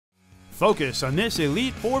Focus on this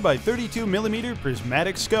elite 4x32mm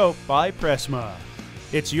prismatic scope by Presma.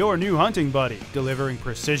 It's your new hunting buddy, delivering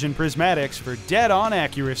precision prismatics for dead-on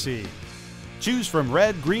accuracy. Choose from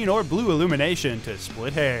red, green, or blue illumination to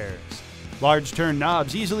split hairs. Large turn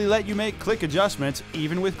knobs easily let you make click adjustments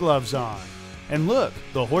even with gloves on. And look,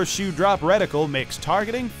 the horseshoe drop reticle makes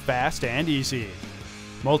targeting fast and easy.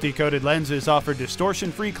 Multi-coated lenses offer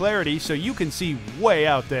distortion-free clarity so you can see way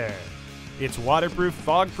out there. It's waterproof,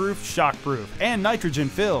 fog-proof, shockproof, and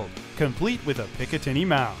nitrogen-filled, complete with a Picatinny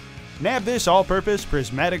mount. Nab this all-purpose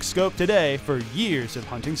prismatic scope today for years of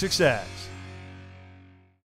hunting success.